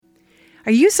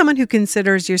Are you someone who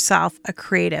considers yourself a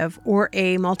creative or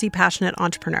a multi-passionate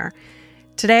entrepreneur?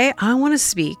 Today, I want to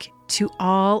speak to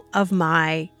all of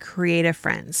my creative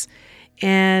friends.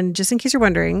 And just in case you're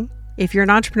wondering, if you're an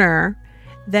entrepreneur,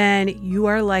 then you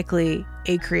are likely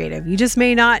a creative. You just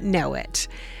may not know it.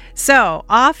 So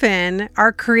often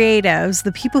our creatives,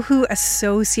 the people who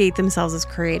associate themselves as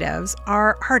creatives,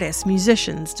 are artists,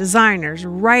 musicians, designers,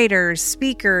 writers,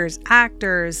 speakers,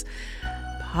 actors,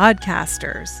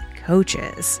 podcasters,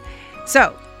 coaches.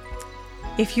 So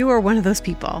if you are one of those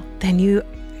people, then you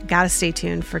got to stay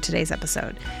tuned for today's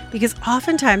episode, because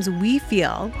oftentimes we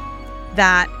feel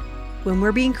that when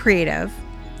we're being creative,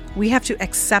 we have to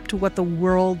accept what the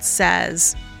world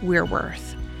says we're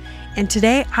worth. And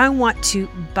today I want to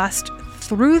bust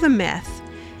through the myth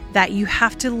that you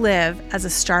have to live as a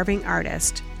starving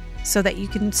artist so that you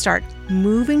can start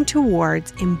moving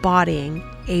towards embodying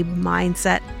a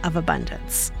mindset of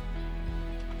abundance.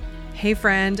 Hey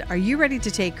friend, are you ready to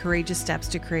take courageous steps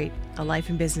to create a life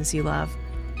and business you love?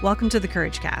 Welcome to the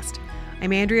Courage Cast.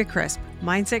 I'm Andrea,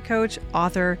 mindset coach,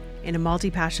 author, and a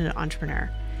multi-passionate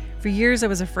entrepreneur. For years, I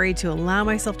was afraid to allow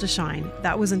myself to shine.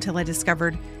 That was until I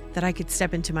discovered that I could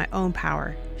step into my own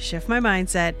power, shift my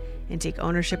mindset, and take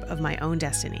ownership of my own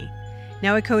destiny.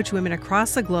 Now I coach women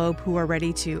across the globe who are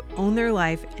ready to own their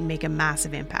life and make a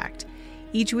massive impact.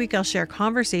 Each week, I'll share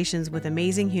conversations with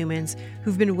amazing humans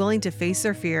who've been willing to face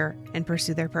their fear and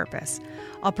pursue their purpose.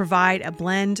 I'll provide a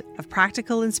blend of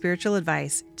practical and spiritual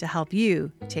advice to help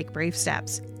you take brave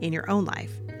steps in your own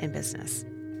life and business.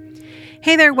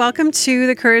 Hey there, welcome to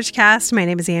the Courage Cast. My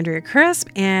name is Andrea,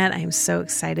 and I am so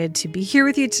excited to be here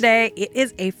with you today. It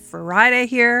is a Friday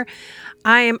here.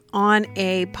 I am on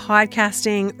a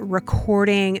podcasting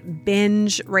recording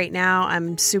binge right now.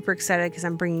 I'm super excited because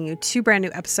I'm bringing you 2 brand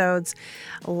new episodes.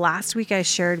 Last week, I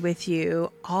shared with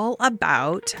you all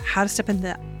about how to step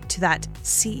into that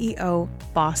CEO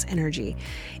boss energy.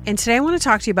 And today I want to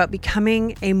talk to you about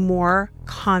becoming a more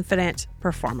confident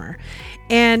performer.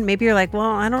 And maybe you're like,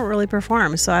 well, I don't really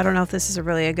perform, so I don't know if this is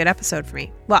really a good episode for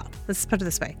me. Well, let's put it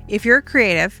this way. If you're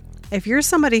creative, if you're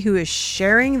somebody who is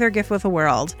sharing their gift with the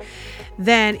world,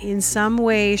 then in some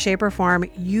way, shape, or form,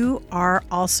 you are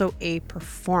also a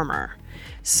performer.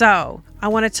 So I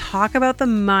want to talk about the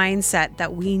mindset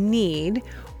that we need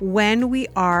when we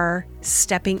are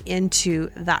stepping into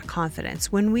that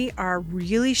confidence, when we are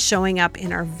really showing up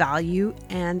in our value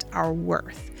and our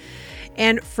worth.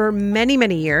 And for many,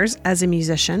 many years as a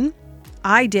musician,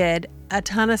 I did a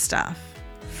ton of stuff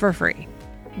for free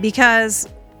because,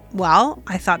 well,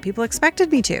 I thought people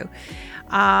expected me to.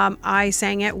 I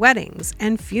sang at weddings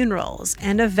and funerals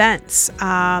and events.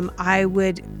 I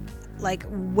would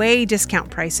way discount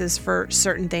prices for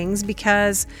certain things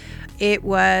because it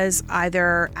was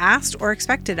either asked or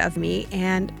expected of me,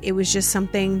 and it was just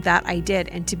something that I did.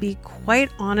 And to be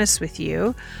quite honest with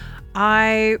you,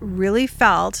 I really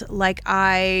felt like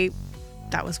that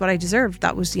was what I deserved.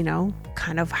 That was,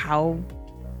 kind of how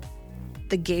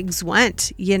the gigs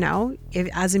went.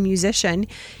 As a musician,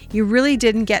 you really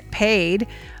didn't get paid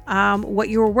what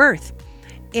you were worth.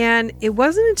 And it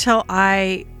wasn't until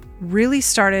I really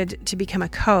started to become a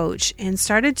coach and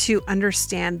started to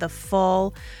understand the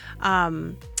full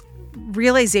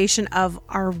realization of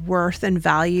our worth and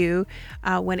value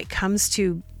when it comes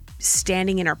to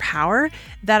standing in our power,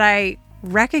 that I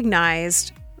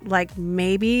recognized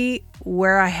maybe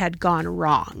where I had gone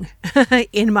wrong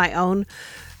in my own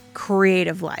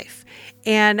creative life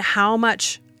and how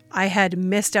much I had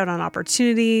missed out on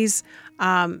opportunities,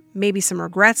 maybe some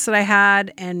regrets that I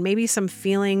had, and maybe some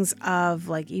feelings of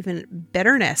even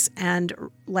bitterness and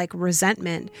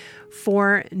resentment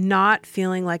for not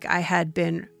feeling like I had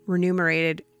been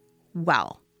remunerated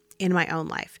well in my own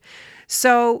life.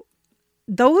 So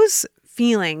those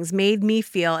feelings made me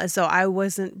feel as though I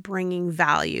wasn't bringing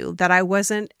value, that I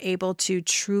wasn't able to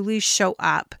truly show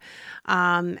up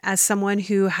as someone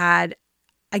who had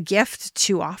a gift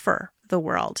to offer the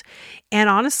world. And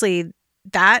honestly,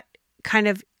 that kind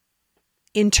of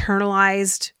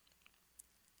internalized.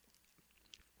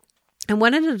 And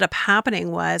what ended up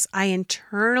happening was I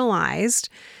internalized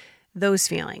those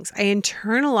feelings. I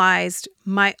internalized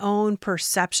my own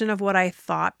perception of what I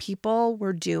thought people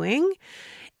were doing.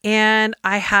 And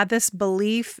I had this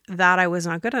belief that I was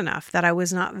not good enough, that I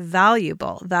was not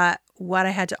valuable, that what I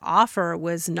had to offer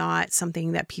was not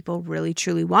something that people really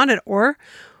truly wanted or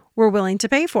were willing to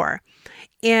pay for.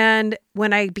 And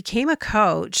when I became a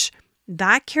coach,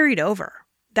 that carried over.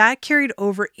 That carried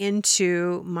over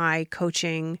into my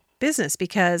coaching business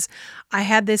because I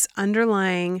had this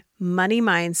underlying money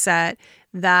mindset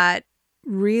that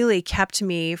really kept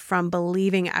me from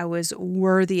believing I was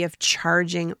worthy of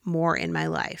charging more in my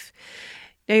life.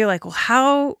 Now you're like, well,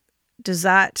 how does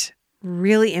that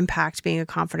really impact being a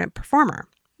confident performer?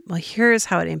 Well, here's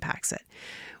how it impacts it.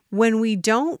 When we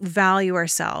don't value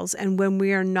ourselves and when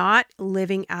we are not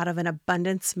living out of an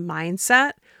abundance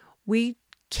mindset, we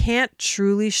can't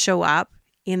truly show up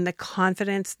in the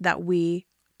confidence that we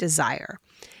desire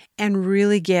and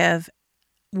really give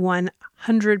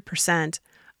 100%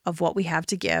 of what we have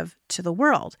to give to the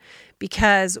world,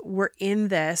 because we're in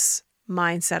this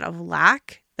mindset of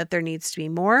lack, that there needs to be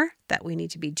more, that we need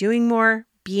to be doing more,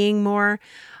 being more,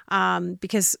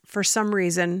 because for some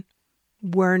reason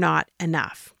we're not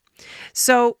enough.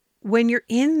 So when you're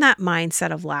in that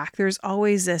mindset of lack, there's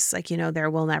always this there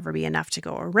will never be enough to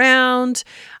go around.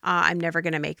 I'm never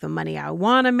going to make the money I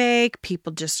want to make.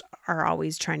 People just are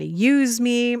always trying to use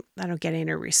me. I don't get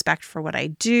any respect for what I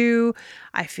do.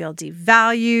 I feel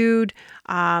devalued.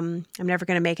 I'm never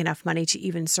going to make enough money to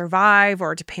even survive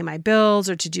or to pay my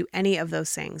bills or to do any of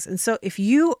those things. And so if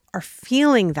you are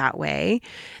feeling that way,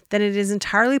 then it is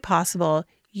entirely possible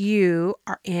you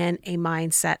are in a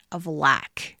mindset of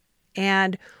lack.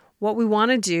 And what we want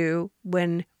to do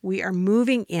when we are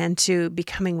moving into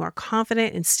becoming more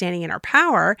confident and standing in our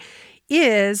power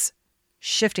is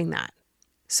shifting that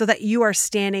so that you are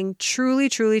standing truly,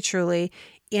 truly, truly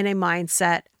in a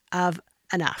mindset of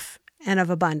enough and of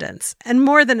abundance and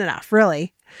more than enough,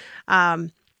 really.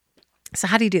 So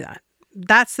how do you do that?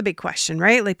 That's the big question,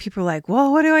 right? Like people are like,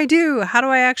 well, what do I do? How do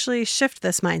I actually shift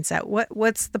this mindset?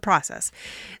 What's the process?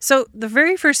 So the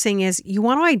very first thing is you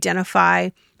want to identify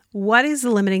what is the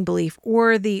limiting belief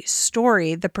or the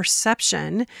story, the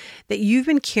perception that you've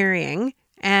been carrying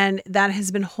and that has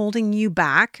been holding you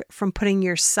back from putting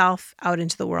yourself out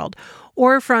into the world,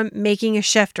 or from making a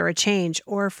shift or a change,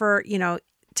 or for,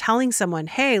 telling someone,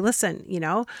 hey, listen,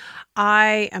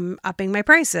 I am upping my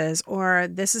prices, or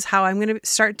this is how I'm going to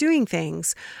start doing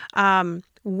things.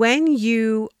 When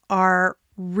you are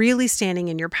really standing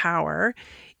in your power,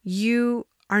 you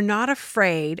are not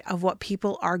afraid of what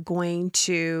people are going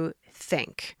to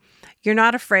think. You're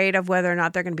not afraid of whether or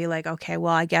not they're going to be like, okay,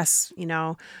 well, I guess,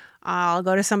 I'll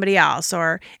go to somebody else.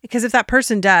 Or because if that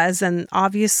person does, then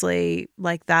obviously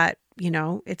like that,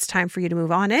 it's time for you to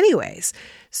move on anyways.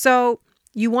 So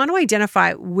you want to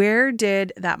identify, where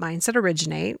did that mindset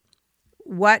originate?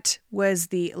 What was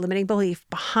the limiting belief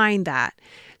behind that,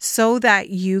 so that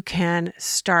you can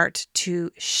start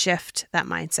to shift that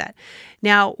mindset.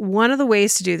 Now, one of the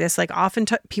ways to do this, like often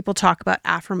people talk about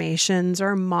affirmations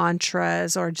or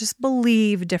mantras or just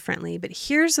believe differently. But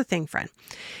here's the thing, friend.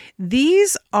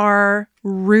 These are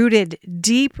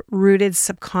deep rooted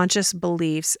subconscious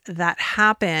beliefs that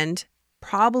happened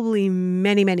probably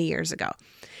many, many years ago,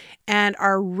 and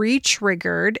are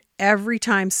re-triggered every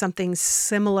time something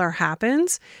similar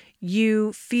happens.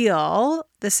 You feel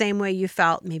the same way you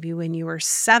felt maybe when you were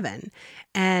 7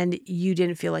 and you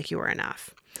didn't feel like you were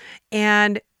enough.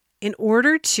 And in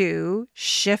order to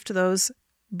shift those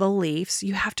beliefs,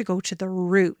 you have to go to the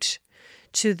root,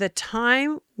 to the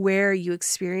time where you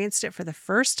experienced it for the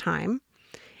first time,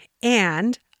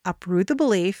 and uproot the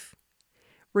belief,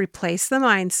 replace the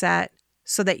mindset,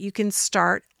 so that you can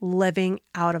start living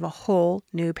out of a whole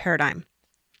new paradigm.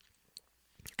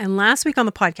 And last week on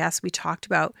the podcast, we talked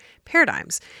about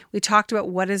paradigms. We talked about,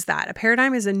 what is that? A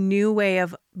paradigm is a new way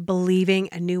of believing,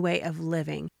 a new way of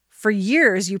living. For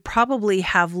years, you probably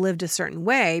have lived a certain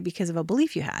way because of a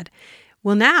belief you had.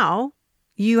 Well, now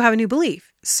you have a new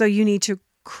belief. So you need to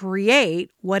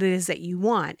create what it is that you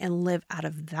want and live out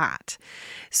of that.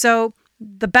 So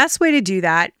the best way to do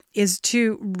that is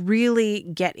to really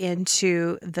get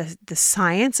into the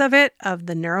science of it, of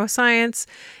the neuroscience,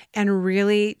 and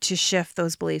really to shift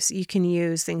those beliefs. You can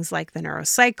use things like the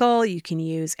neurocycle, you can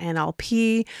use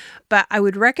NLP, but I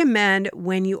would recommend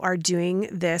when you are doing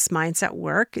this mindset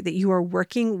work that you are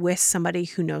working with somebody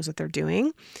who knows what they're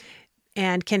doing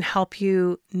and can help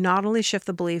you not only shift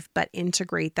the belief, but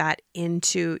integrate that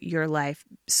into your life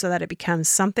so that it becomes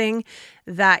something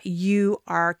that you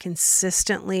are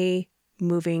consistently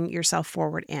moving yourself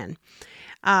forward in.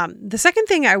 The second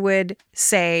thing I would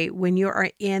say when you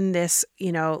are in this,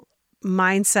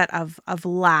 mindset of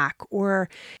lack, or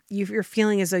you're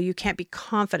feeling as though you can't be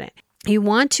confident, you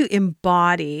want to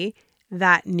embody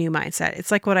that new mindset.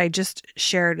 It's like what I just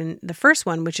shared in the first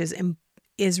one, which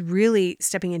is really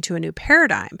stepping into a new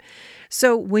paradigm.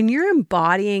 So when you're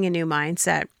embodying a new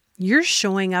mindset, you're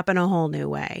showing up in a whole new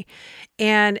way.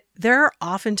 And there are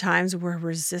often times where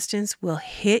resistance will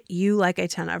hit you like a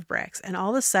ton of bricks. And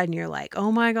all of a sudden you're like,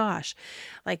 oh my gosh,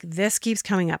 like this keeps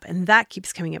coming up and that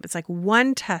keeps coming up. It's like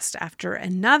one test after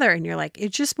another. And you're like,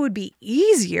 it just would be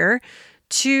easier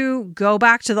to go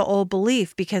back to the old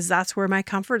belief because that's where my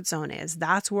comfort zone is.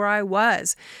 That's where I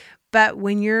was. But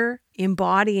when you're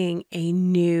embodying a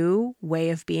new way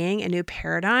of being, a new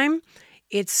paradigm,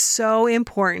 it's so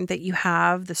important that you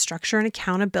have the structure and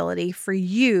accountability for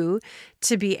you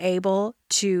to be able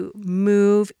to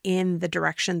move in the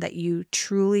direction that you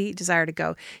truly desire to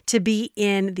go, to be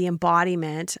in the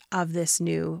embodiment of this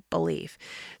new belief.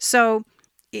 So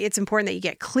it's important that you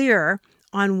get clear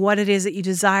on what it is that you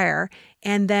desire,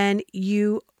 and then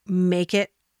you make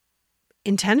it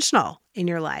intentional in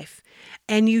your life.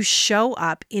 And you show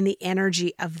up in the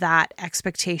energy of that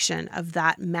expectation, of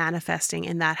that manifesting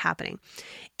and that happening.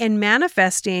 And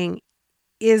manifesting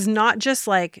is not just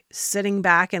like sitting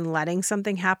back and letting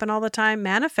something happen all the time.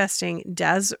 Manifesting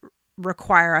does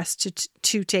require us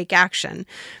to take action.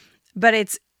 But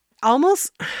it's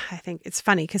almost, I think it's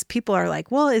funny because people are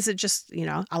like, well, is it just,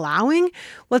 allowing?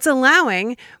 Well, it's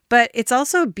allowing, but it's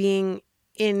also being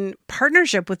in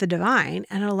partnership with the divine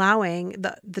and allowing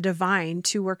the divine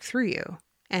to work through you,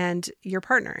 and you're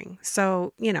partnering.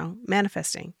 So,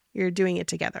 manifesting, you're doing it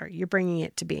together. You're bringing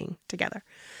it to being together.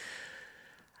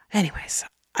 Anyways,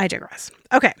 I digress.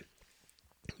 Okay.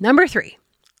 Number 3,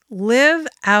 live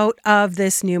out of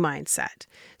this new mindset.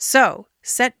 So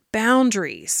set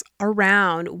boundaries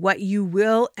around what you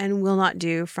will and will not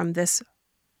do from this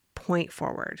point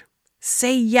forward.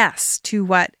 Say yes to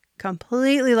what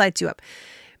completely lights you up.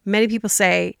 Many people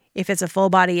say, if it's a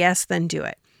full body yes, then do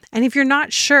it. And if you're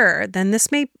not sure, then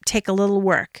this may take a little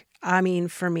work. I mean,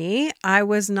 for me, I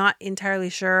was not entirely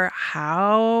sure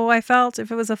how I felt if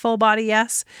it was a full body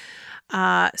yes.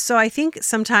 So I think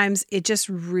sometimes it just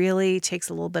really takes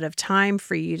a little bit of time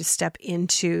for you to step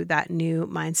into that new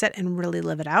mindset and really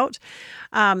live it out.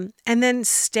 And then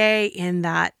stay in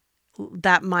that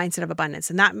mindset of abundance.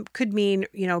 And that could mean,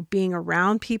 being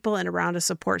around people and around a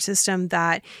support system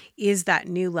that is that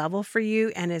new level for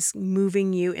you and is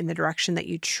moving you in the direction that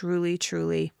you truly,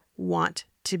 truly want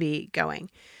to be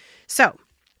going. So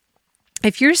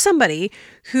if you're somebody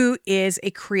who is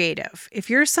a creative, if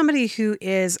you're somebody who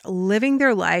is living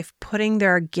their life, putting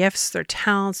their gifts, their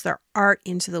talents, their art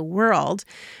into the world,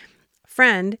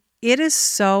 friend, it is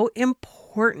so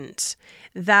important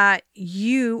that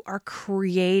you are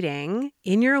creating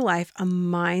in your life a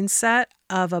mindset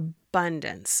of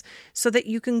abundance so that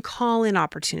you can call in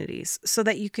opportunities, so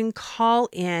that you can call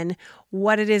in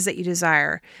what it is that you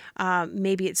desire.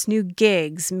 Maybe it's new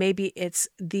gigs, maybe it's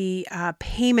the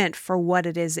payment for what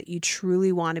it is that you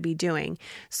truly want to be doing,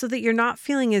 so that you're not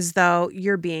feeling as though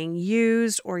you're being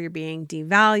used or you're being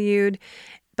devalued.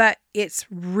 But it's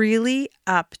really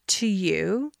up to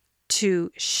you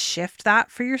to shift that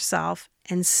for yourself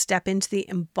and step into the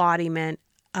embodiment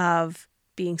of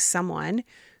being someone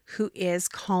who is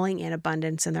calling in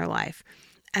abundance in their life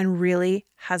and really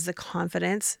has the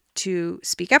confidence to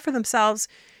speak up for themselves,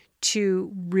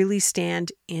 to really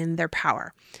stand in their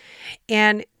power.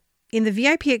 And in the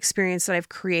VIP experience that I've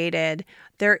created,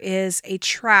 there is a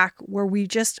track where we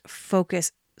just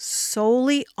focus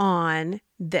solely on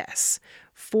this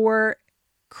for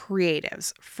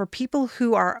creatives, for people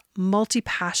who are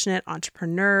multi-passionate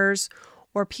entrepreneurs,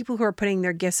 or people who are putting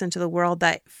their gifts into the world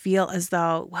that feel as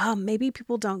though, well, maybe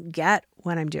people don't get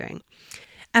what I'm doing.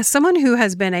 As someone who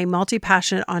has been a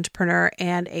multi-passionate entrepreneur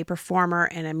and a performer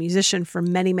and a musician for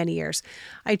many, many years,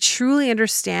 I truly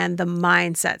understand the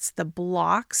mindsets, the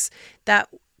blocks that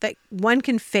one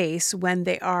can face when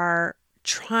they are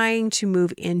trying to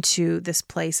move into this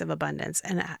place of abundance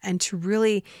and to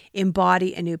really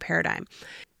embody a new paradigm.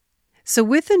 So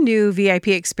with the new VIP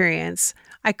experience,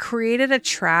 I created a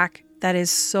track that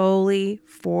is solely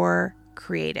for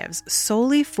creatives,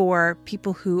 solely for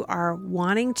people who are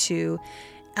wanting to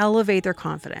elevate their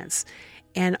confidence.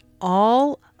 And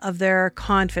all of their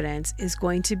confidence is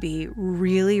going to be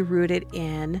really rooted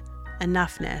in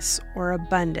enoughness or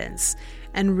abundance,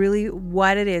 and really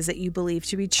what it is that you believe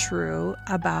to be true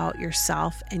about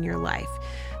yourself and your life.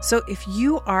 So if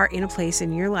you are in a place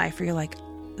in your life where you're like,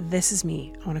 this is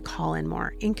me, I want to call in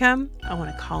more income, I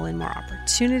want to call in more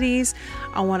opportunities,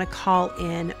 I want to call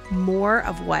in more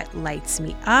of what lights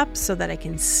me up so that I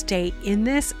can stay in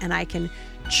this and I can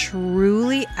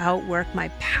truly outwork my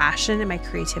passion and my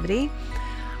creativity,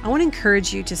 I want to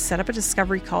encourage you to set up a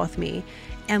discovery call with me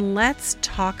and let's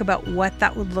talk about what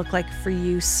that would look like for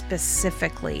you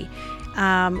specifically.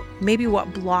 Maybe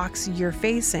what blocks you're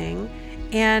facing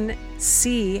and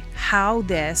see how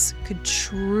this could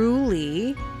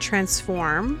truly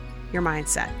transform your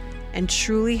mindset and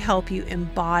truly help you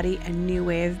embody a new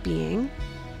way of being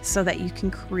so that you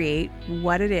can create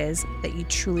what it is that you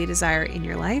truly desire in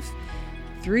your life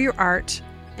through your art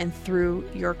and through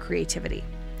your creativity.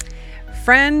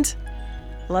 Friend,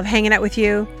 love hanging out with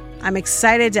you. I'm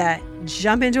excited to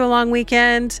jump into a long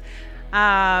weekend.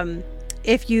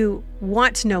 If you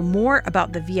want to know more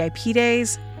about the VIP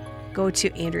days, go to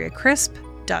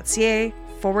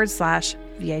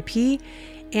andreacrisp.ca/VIP.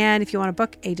 And if you want to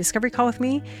book a discovery call with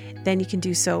me, then you can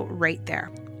do so right there.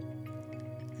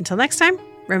 Until next time,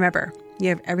 remember, you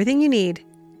have everything you need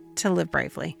to live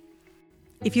bravely.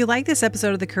 If you like this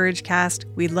episode of the Courage Cast,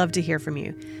 we'd love to hear from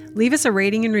you. Leave us a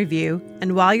rating and review,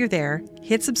 and while you're there,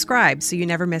 hit subscribe so you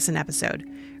never miss an episode.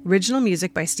 Original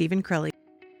music by Stephen Crilly.